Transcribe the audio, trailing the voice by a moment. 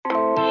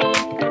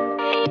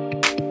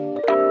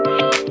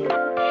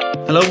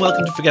Hello and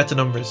welcome to Forget the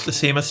Numbers, the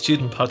CIMA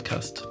student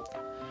podcast.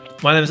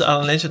 My name is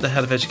Alan Lynch, I'm the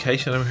Head of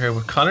Education. I'm here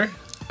with Connor.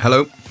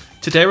 Hello.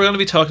 Today we're going to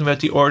be talking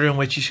about the order in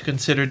which you should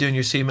consider doing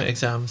your CIMA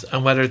exams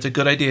and whether it's a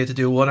good idea to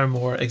do one or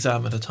more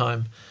exam at a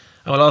time.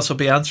 And we'll also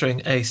be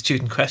answering a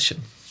student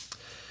question.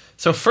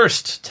 So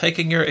first,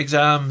 taking your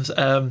exams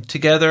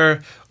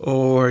together,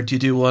 or do you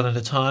do one at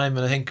a time?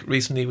 And I think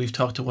recently we've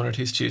talked to one or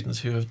two students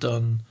who have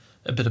done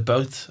a bit of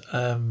both.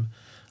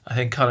 I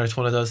think, Connor, it's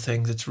one of those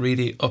things, it's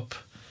really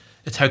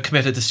it's how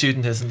committed the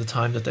student is and the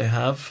time that they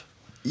have.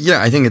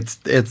 Yeah, I think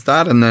it's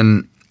that, and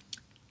then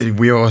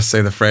we always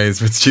say the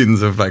phrase with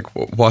students of like,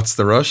 what's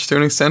the rush to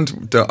an extent?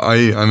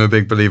 I'm a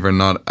big believer in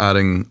not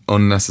adding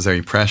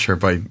unnecessary pressure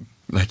by,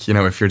 like, you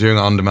know, if you're doing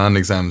on-demand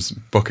exams,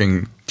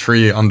 booking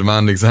 3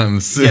 on-demand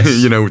exams,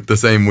 yes. you know, the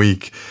same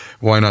week,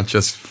 why not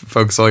just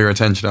focus all your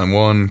attention on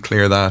one,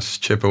 clear that,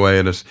 chip away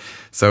at it?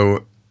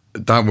 So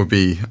that would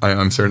be,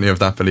 I'm certainly of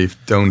that belief,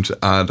 don't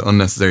add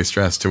unnecessary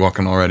stress to what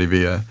can already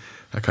be a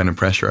kind of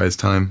pressurized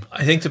time.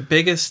 I think the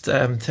biggest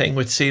thing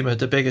with CIMA,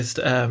 the biggest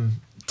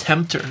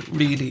tempter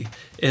really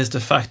is the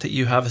fact that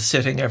you have a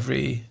sitting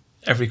every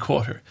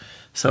quarter.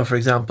 So for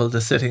example,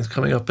 the sitting's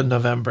coming up in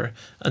November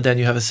and then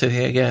you have a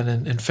sitting again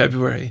in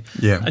February.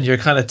 Yeah. And you're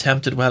kind of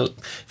tempted, well,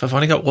 if I've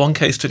only got one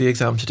case study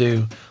exam to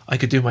do, I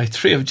could do my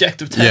 3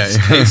 objective test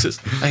cases.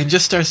 I can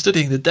just start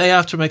studying the day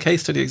after my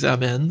case study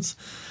exam ends,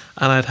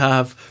 and I'd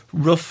have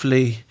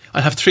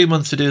 3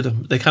 months to do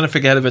them. They kind of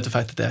forget about the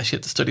fact that they actually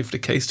have to study for the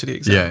case study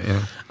exam.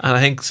 Yeah. And I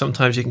think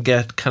sometimes you can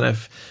get kind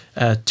of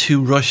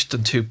too rushed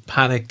and too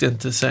panicked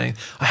into saying,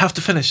 I have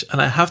to finish,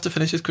 and I have to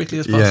finish as quickly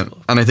as possible.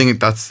 Yeah, and I think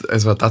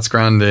that's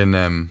grand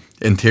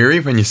in theory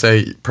when you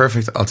say,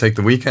 perfect, I'll take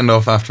the weekend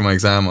off after my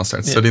exam, I'll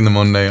start studying the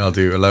Monday, I'll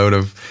do a load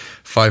of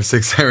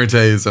 5-6 hour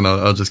days and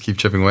I'll just keep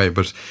chipping away.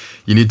 But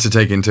you need to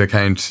take into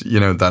account, you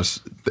know, that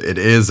it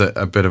is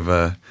a bit of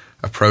a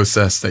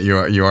process, that you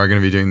are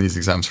going to be doing these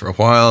exams for a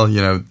while,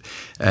 you know,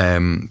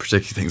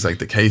 particularly things like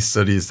the case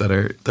studies that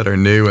are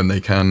new, and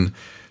they can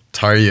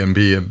tire you and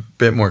be a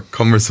bit more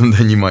cumbersome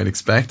than you might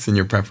expect in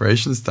your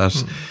preparations,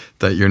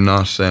 that you're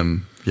not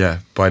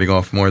biting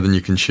off more than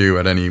you can chew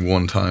at any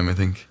one time, I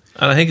think.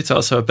 And I think it's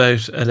also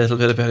about a little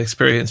bit about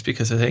experience,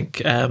 because I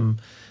think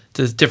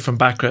there's different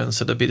backgrounds.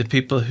 So there'll be the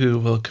people who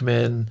will come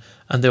in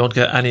and they won't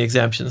get any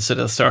exemptions, so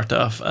they'll start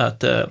off at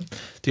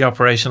the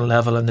operational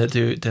level and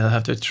they'll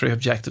have their 3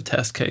 objective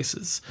test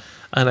cases,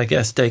 and I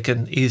guess they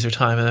can ease their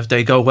time, and if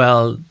they go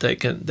well they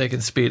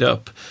can speed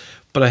up.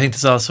 But I think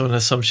there's also an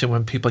assumption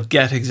when people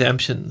get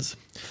exemptions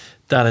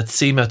that it's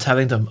CIMA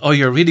telling them, oh,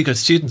 you're a really good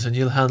student and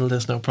you'll handle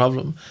this no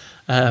problem.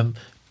 But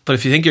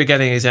if you think you're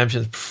getting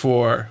exemptions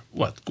for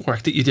what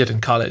work that you did in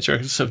college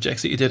or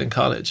subjects that you did in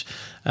college,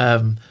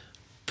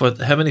 but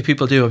how many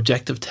people do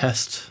objective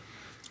test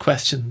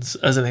questions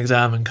as an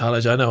exam in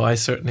college? I know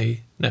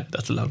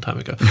that's a long time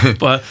ago,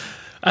 but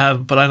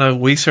I know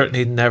we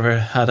certainly never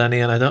had any,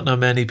 and I don't know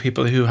many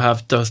people who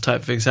have those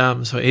type of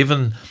exams. So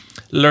even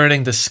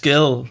learning the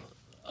skill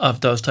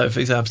of those type of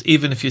exams,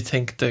 even if you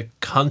think the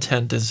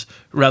content is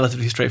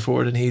relatively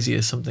straightforward and easy,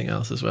 is something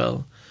else as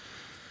well.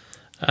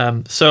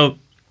 So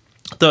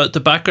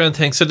the background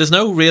thing, so there's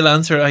no real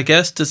answer. I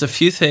guess there's a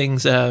few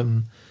things.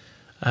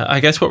 I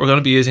guess what we're going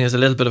to be using is a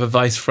little bit of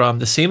advice from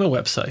the CIMA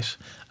website,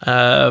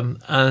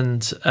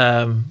 and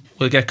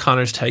we'll get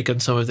Connor's take on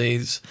some of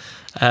these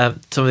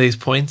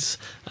points.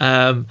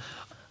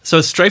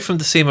 So straight from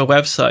the CIMA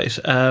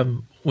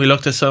website, we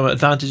looked at some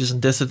advantages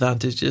and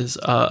disadvantages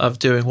of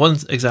doing one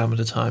exam at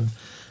a time.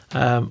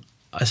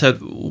 I said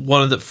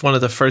one of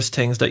the first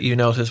things that you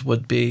notice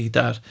would be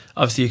that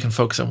obviously you can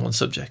focus on one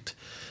subject.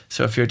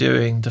 So if you're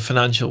doing the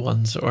financial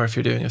ones or if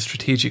you're doing a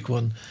strategic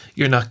one,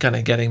 you're not kind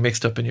of getting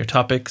mixed up in your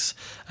topics.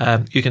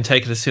 You can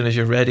take it as soon as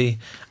you're ready,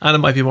 and it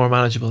might be more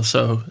manageable.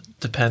 So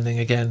depending,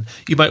 again,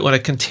 you might want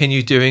to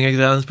continue doing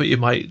exams, but you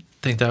might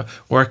think that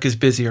work is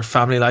busy or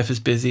family life is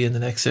busy in the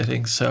next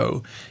sitting,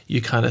 so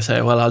you kind of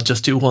say, well, I'll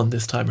just do 1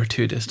 this time or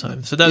 2 this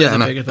time. So that is a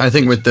big advantage. I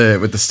think with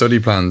the study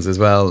plans as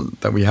well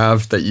that we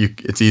have,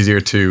 it's easier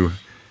to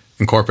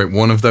incorporate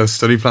one of those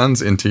study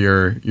plans into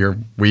your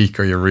week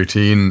or your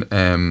routine.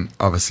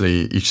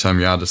 Obviously, each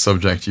time you add a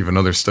subject, you have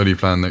another study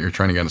plan that you're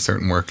trying to get a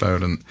certain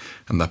workload,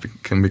 and that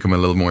can become a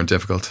little more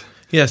difficult.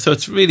 Yeah, so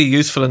it's really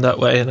useful in that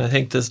way, and I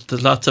think there's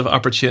lots of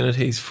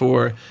opportunities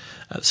for.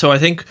 So I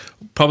think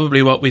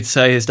probably what we'd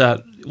say is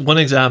that one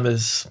exam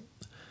is,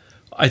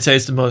 I'd say,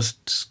 it's the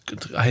most,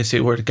 I hate to say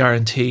the word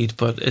guaranteed,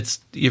 but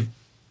you've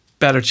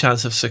better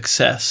chance of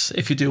success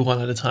if you do one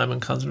at a time and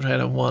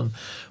concentrate on one.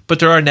 But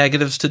there are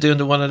negatives to doing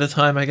the one at a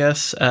time, I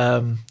guess,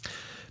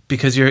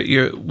 because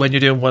when you're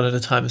doing one at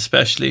a time,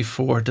 especially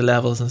for the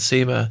levels in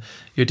CIMA,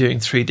 you're doing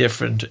 3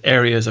 different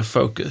areas of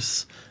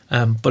focus.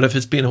 But if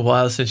it's been a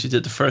while since you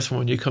did the first one,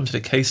 when you come to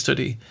the case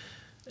study,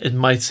 it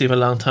might seem a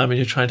long time and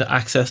you're trying to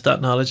access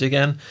that knowledge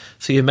again.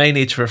 So you may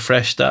need to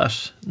refresh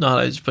that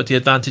knowledge. But the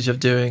advantage of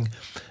doing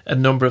a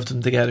number of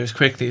them together as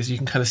quickly is you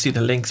can kind of see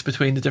the links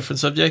between the different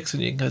subjects,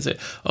 and you can kind of say,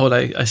 oh,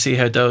 I see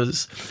how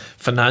those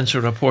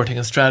financial reporting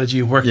and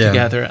strategy work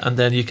together, and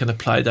then you can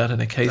apply that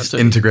in a case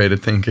study.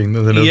 Integrated thinking.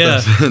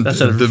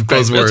 That's a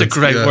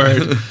great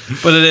word.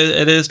 But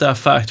it is that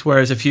fact.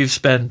 Whereas if you've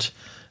spent,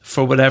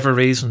 for whatever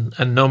reason,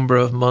 a number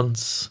of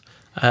months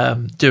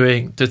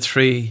doing the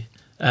 3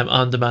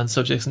 on-demand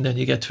subjects, and then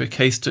you get to a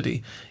case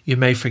study, you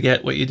may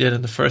forget what you did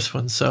in the first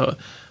one. So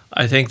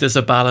I think there's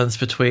a balance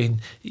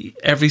between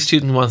every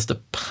student wants to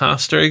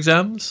pass their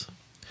exams,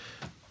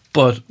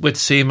 but with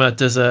CIMA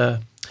there's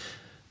a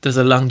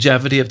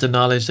longevity of the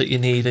knowledge that you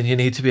need, and you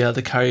need to be able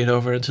to carry it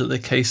over into the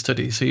case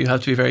study. So you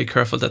have to be very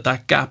careful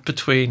that gap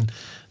between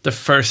the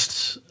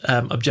first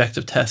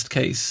objective test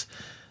case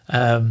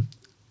exam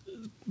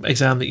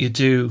that you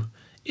do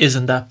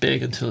isn't that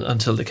big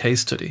until the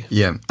case study.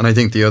 Yeah, and I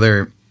think the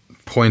other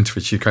point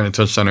which you kind of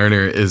touched on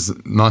earlier is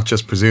not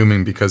just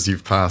presuming because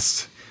you've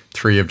passed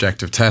 3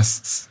 objective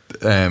tests,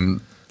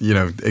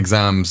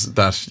 exams,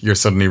 that you're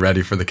suddenly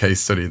ready for the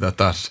case study,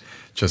 that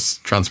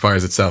just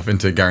transpires itself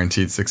into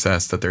guaranteed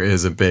success, that there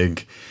is a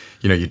big,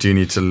 you do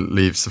need to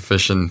leave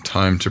sufficient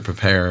time to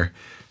prepare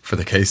for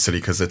the case study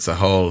because it's a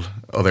whole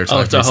other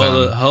type of exam.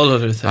 A whole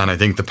other thing. And I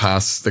think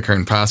the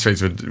current pass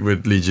rates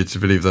would lead you to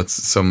believe that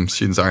some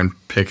students aren't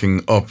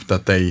picking up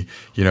that they,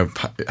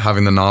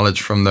 having the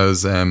knowledge from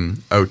those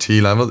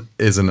OT level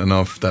isn't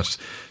enough, that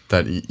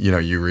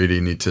you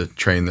really need to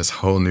train this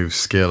whole new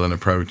skill and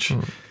approach.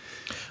 I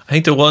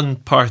think the one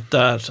part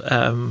that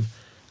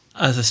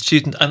as a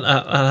student, and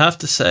I have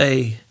to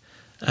say,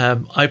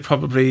 I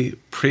probably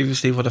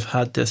previously would have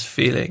had this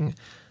feeling,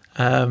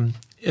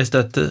 is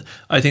that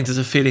I think there's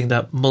a feeling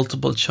that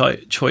multiple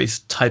choice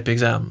type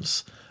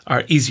exams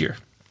are easier.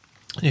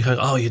 And you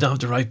go, you don't have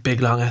to write big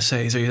long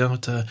essays, or you don't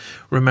have to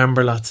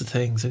remember lots of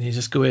things, and you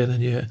just go in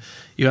and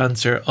you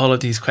answer all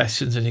of these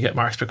questions and you get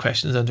marks per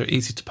questions and they're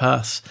easy to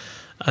pass.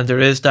 And there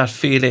is that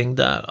feeling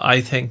that I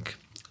think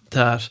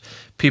that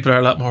people are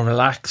a lot more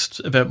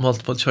relaxed about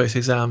multiple choice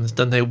exams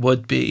than they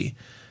would be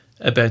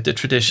about the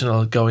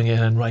traditional going in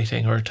and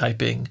writing or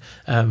typing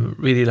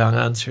really long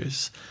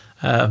answers.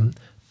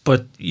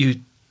 But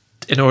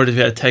in order to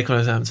be able to take one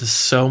of the exams, there's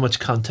so much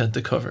content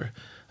to cover.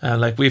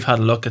 Like we've had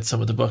a look at some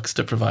of the books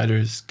the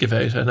providers give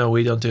out. I know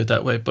we don't do it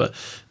that way, but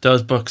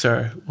those books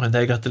are, when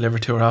they got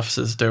delivered to our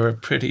offices, they were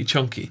pretty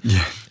chunky.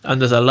 Yeah.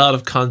 And there's a lot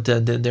of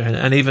content in there.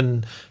 And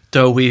even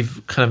though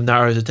we've kind of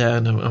narrowed it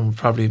down and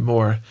probably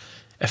more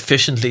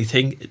efficiently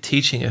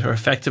teaching it or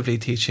effectively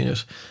teaching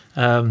it,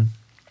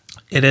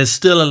 it is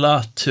still a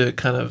lot to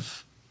kind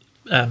of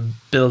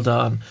build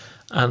on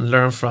and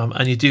learn from,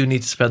 and you do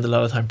need to spend a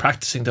lot of time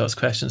practicing those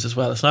questions as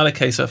well. It's not a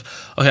case of,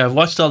 okay, I've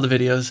watched all the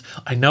videos,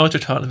 I know what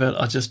they're talking about,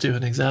 I'll just do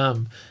an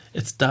exam.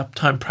 It's that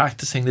time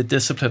practicing the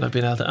discipline of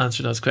being able to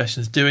answer those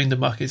questions, doing the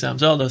mock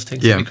exams, all those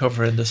things that we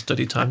cover in the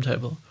study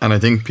timetable. And I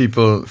think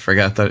people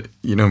forget that,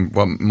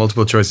 what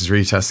multiple choice is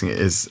really testing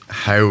is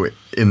how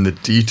in the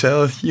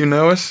detail you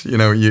know it.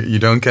 You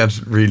don't get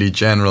really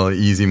general,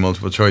 easy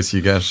multiple choice.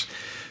 You get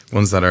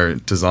ones that are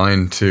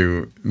designed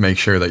to make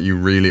sure that you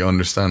really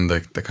understand the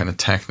kind of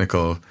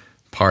technical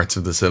parts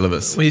of the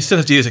syllabus. Well, you still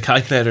have to use a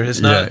calculator. I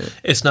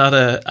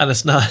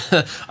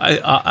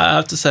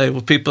have to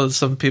say,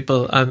 some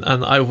people,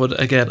 and I would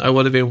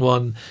have been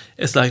one.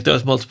 It's like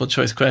those multiple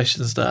choice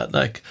questions that,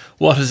 like,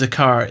 what is a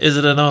car? Is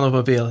it an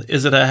automobile?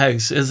 Is it a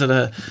house? Is it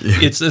a? Yeah.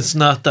 It's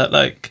not that,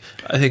 like,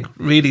 I think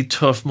really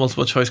tough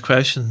multiple choice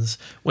questions.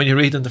 When you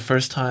read them the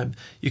first time,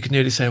 you can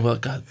nearly say, well,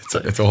 God,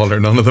 it's all or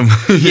none of them.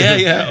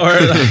 yeah. Or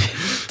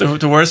like,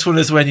 the worst one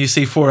is when you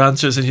see 4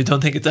 answers and you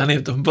don't think it's any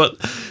of them. But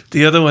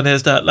the other one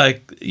is that,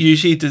 like,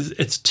 usually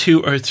it's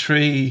 2 or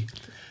 3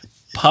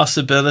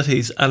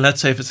 possibilities, and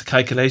let's say if it's a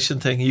calculation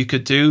thing, you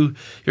could do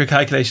your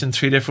calculation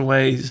 3 different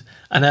ways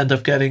and end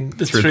up getting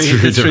the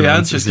three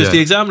answers, because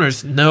the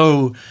examiners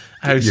know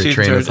how your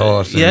train of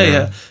thought.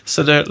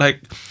 So they're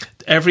like,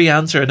 every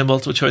answer in a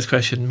multiple choice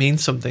question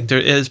means something. There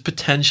is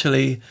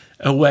potentially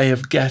a way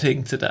of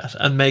getting to that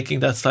and making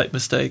that slight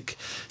mistake.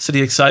 So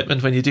the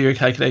excitement when you do your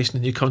calculation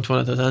and you come to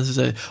one of those answers,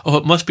 say, oh,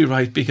 it must be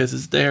right because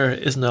it's there,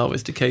 isn't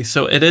always the case.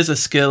 So it is a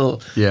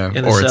skill. Yeah, or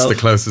itself. It's the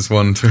closest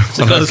one to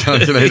what I've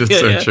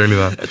calculated. Surely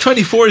that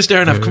 24 is there,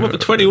 and I've come up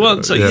with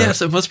 21. So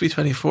yes, it must be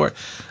 24.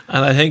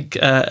 And I think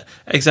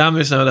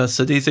examiners know that.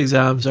 So these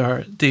exams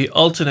are the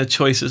alternate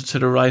choices to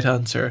the right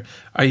answer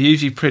are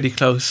usually pretty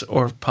close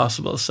or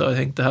possible. So I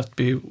think they have to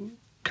be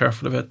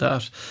careful about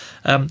that.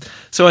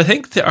 So I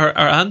think our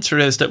answer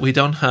is that we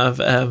don't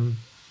have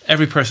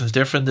every person is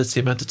different. It's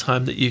the amount of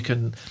time that you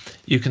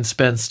can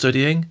spend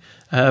studying.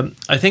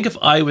 I think if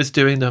I was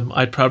doing them,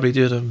 I'd probably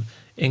do them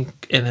in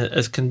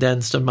as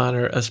condensed a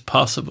manner as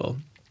possible.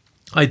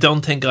 I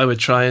don't think I would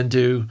try and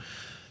do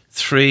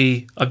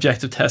 3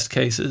 objective test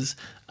cases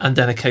and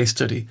then a case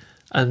study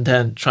and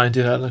then try and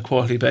do that on a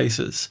quarterly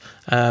basis.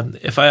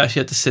 If I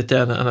actually had to sit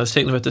down, and I was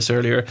thinking about this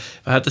earlier,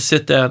 if I had to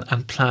sit down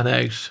and plan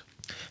out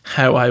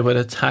how I would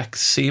attack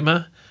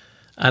CIMA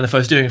And if I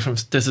was doing it from,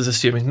 this is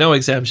assuming no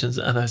exemptions,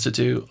 and I was to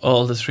do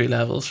all the 3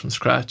 levels from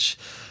scratch,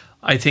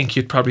 I think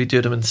you'd probably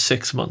do them in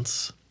 6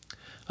 months.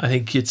 I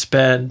think you'd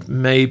spend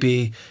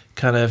maybe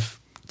kind of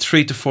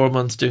 3 to 4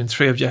 months doing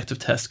 3 objective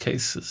test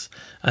cases,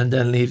 and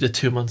then leave the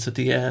 2 months at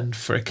the end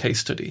for a case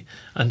study,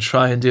 and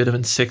try and do them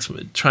in 6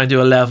 months. Try and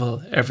do a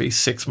level every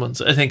 6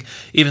 months. I think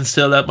even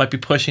still that might be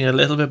pushing it a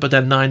little bit, but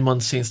then 9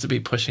 months seems to be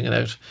pushing it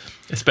out,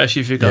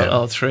 especially if you've got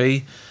all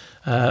 3.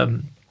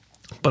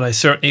 But I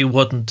certainly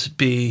wouldn't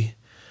be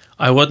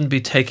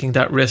taking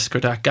that risk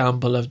or that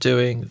gamble of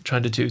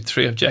trying to do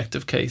 3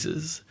 objective case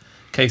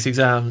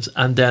exams,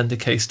 and then the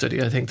case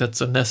study. I think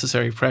that's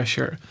unnecessary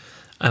pressure.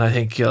 And I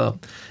think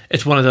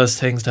it's one of those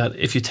things that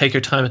if you take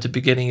your time at the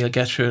beginning, you'll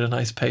get through at a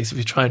nice pace. If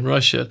you try and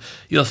rush it,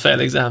 you'll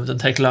fail exams and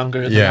take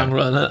longer in the long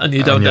run, and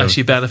you don't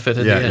actually benefit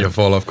in the end. You'll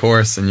fall off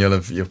course, and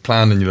you've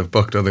planned and you'll have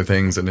booked other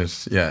things, and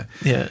So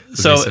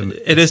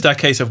it is that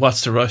case of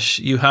what's the rush.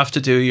 You have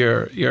to do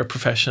your your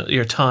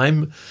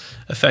time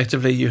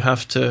effectively. You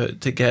have to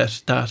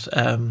get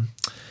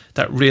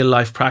that real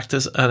life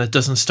practice, and it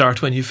doesn't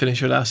start when you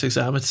finish your last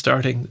exam. It's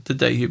starting the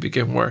day you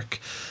begin work.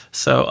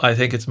 So I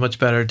think it's much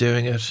better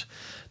doing it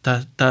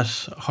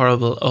that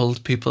horrible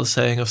old people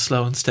saying of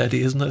slow and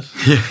steady, isn't it?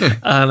 Yeah.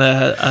 And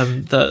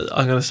I'm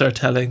going to start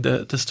telling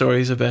the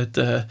stories about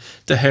the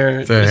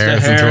hare, the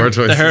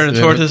hare and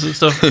tortoise and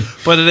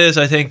stuff. But it is,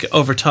 I think,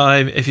 over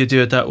time, if you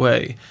do it that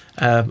way,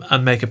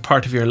 and make it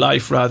part of your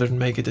life rather than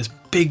make it this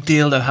big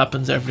deal that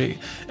happens every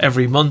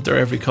month or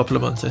every couple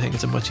of months, I think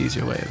it's a much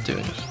easier way of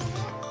doing it.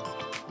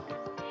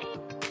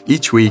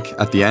 Each week,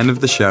 at the end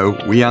of the show,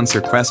 we answer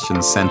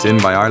questions sent in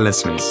by our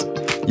listeners.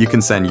 You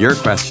can send your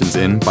questions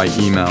in by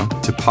email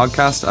to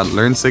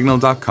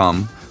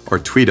podcast@learnsignal.com or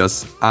tweet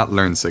us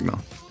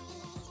 @learnsignal.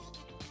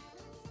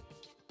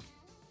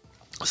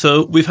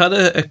 So we've had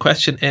a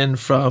question in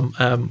from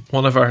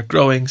one of our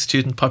growing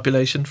student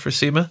population for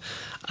CIMA,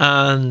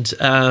 and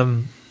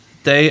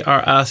they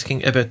are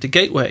asking about the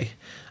Gateway.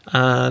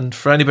 And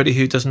for anybody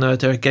who doesn't know,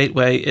 their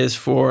Gateway is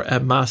for a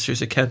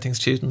master's accounting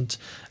student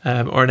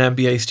or an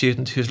MBA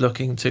student who's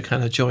looking to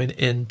kind of join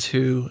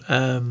into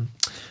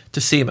to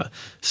CIMA.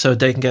 So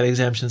they can get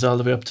exemptions all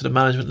the way up to the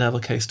management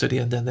level case study,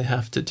 and then they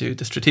have to do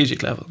the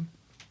strategic level.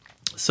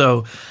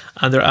 So,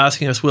 and they're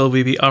asking us, will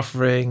we be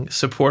offering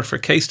support for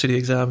case study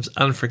exams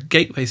and for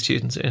Gateway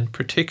students in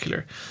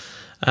particular?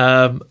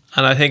 And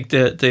I think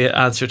the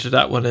answer to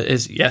that one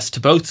is yes to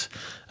both.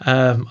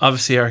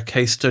 Obviously, our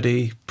case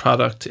study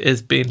product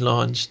is being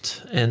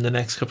launched in the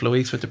next couple of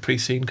weeks with the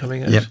pre-scene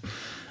coming out,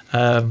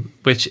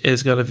 which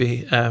is going to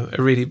be a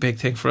really big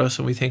thing for us,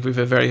 and we think we have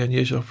a very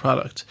unusual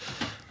product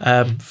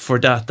for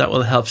that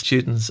will help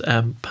students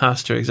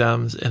pass their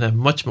exams in a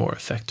much more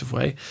effective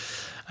way.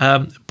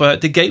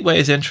 But the Gateway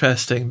is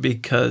interesting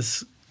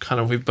because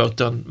kind of we've both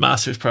done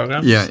master's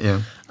programs,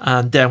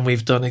 and then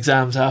we've done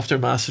exams after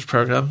master's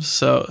programs.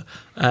 So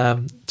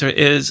there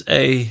is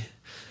a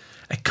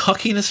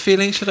cockiness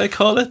feeling, should I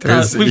call it?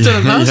 We've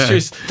done a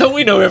master's. Don't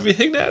we know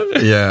everything now?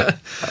 Yeah.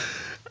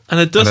 And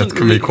it doesn't. And it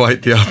can be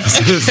quite the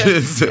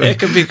opposite. It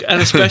can be,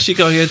 and especially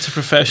going into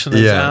professional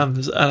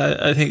exams.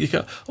 And I think you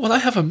go, well, I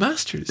have a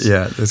master's.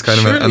 Yeah, there's kind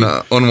of an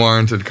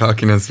unwarranted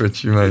cockiness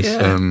which you might,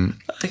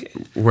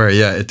 where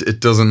it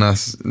doesn't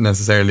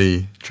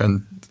necessarily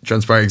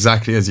transpire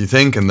exactly as you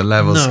think, and the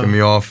levels can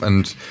be off,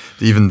 and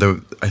even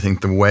I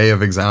think the way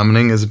of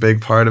examining is a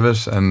big part of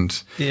it, and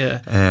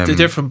the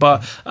different.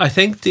 But I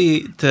think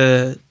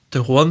the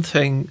one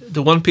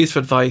piece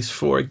of advice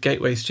for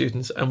Gateway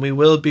students, and we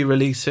will be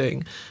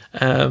releasing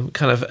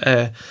kind of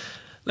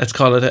let's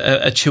call it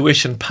a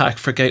tuition pack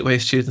for Gateway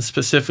students,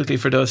 specifically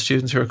for those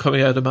students who are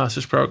coming out of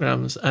master's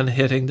programs and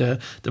hitting the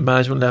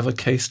management level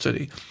case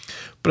study.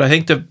 But I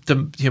think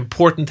the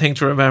important thing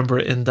to remember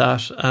in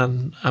that,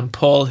 and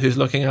Paul, who's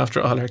looking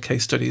after all our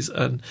case studies,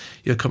 and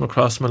you'll come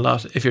across him a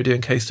lot if you're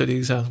doing case study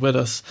exams with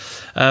us,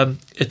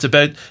 it's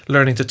about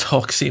learning to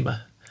talk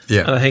CIMA.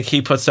 Yeah. And I think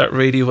he puts that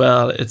really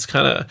well. It's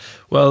kind of,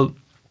 well,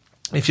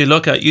 if you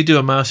look at, you do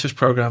a master's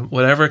program,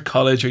 whatever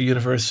college or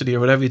university or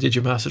whatever you did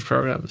your master's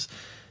programs,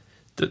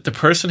 the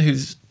person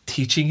who's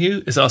teaching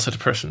you is also the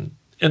person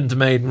in the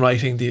main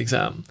writing the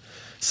exam.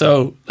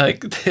 So,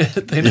 like,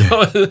 they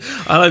know, and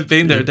I've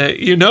been there,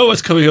 you know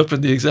what's coming up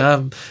in the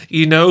exam.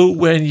 You know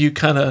when you're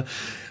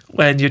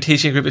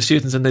teaching a group of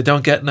students and they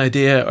don't get an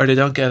idea or they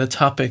don't get a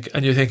topic,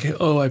 and you're thinking,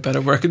 oh, I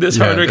better work this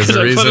harder because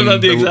I put it on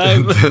the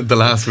exam. The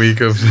last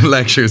week of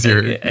lectures,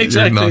 you're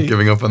not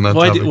giving up on that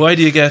topic. Why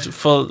do you get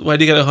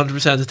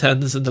 100%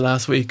 attendance in the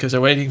last week? Because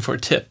they're waiting for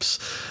tips.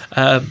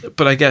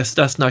 But I guess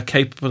that's not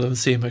capable in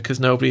CIMA because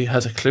nobody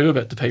has a clue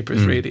about the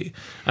papers really.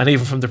 And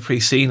even from the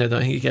pre-scene, I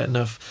don't think you get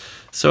enough.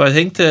 So I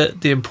think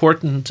the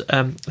important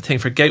thing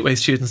for Gateway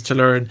students to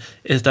learn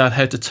is that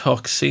how to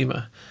talk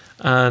CIMA.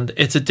 And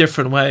it's a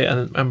different way,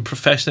 and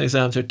professional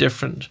exams are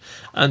different.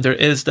 And there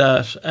is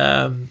that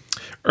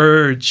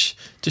urge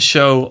to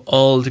show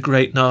all the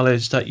great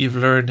knowledge that you've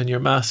learned in your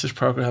master's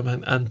program,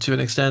 and to an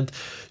extent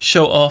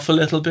show off a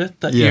little bit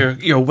that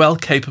you're well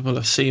capable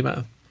of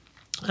CIMA.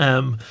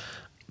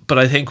 But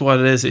I think what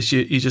it is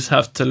you just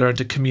have to learn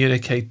to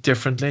communicate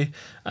differently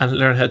and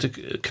learn how to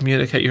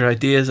communicate your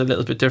ideas a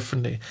little bit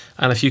differently.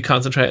 And if you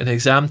concentrate on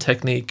exam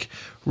technique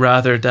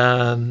rather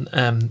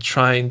than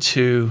trying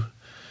to,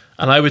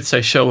 and I would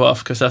say show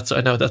off, because I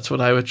know that's what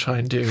I would try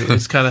and do.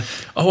 It's kind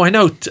of, I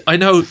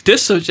know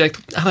this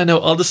subject and I know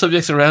all the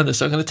subjects around this,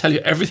 so I'm going to tell you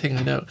everything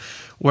I know.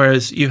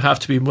 Whereas you have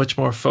to be much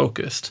more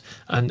focused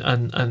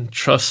and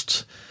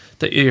trust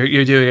that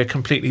you're doing a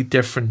completely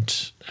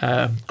different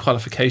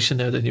qualification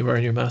now than you were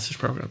in your master's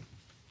program.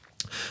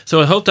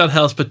 So I hope that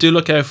helps, but do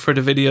look out for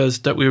the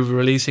videos that we're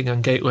releasing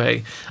on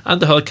Gateway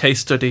and the whole case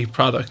study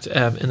product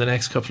in the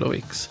next couple of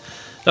weeks.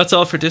 That's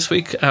all for this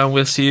week, and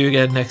we'll see you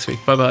again next week.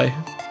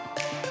 Bye-bye.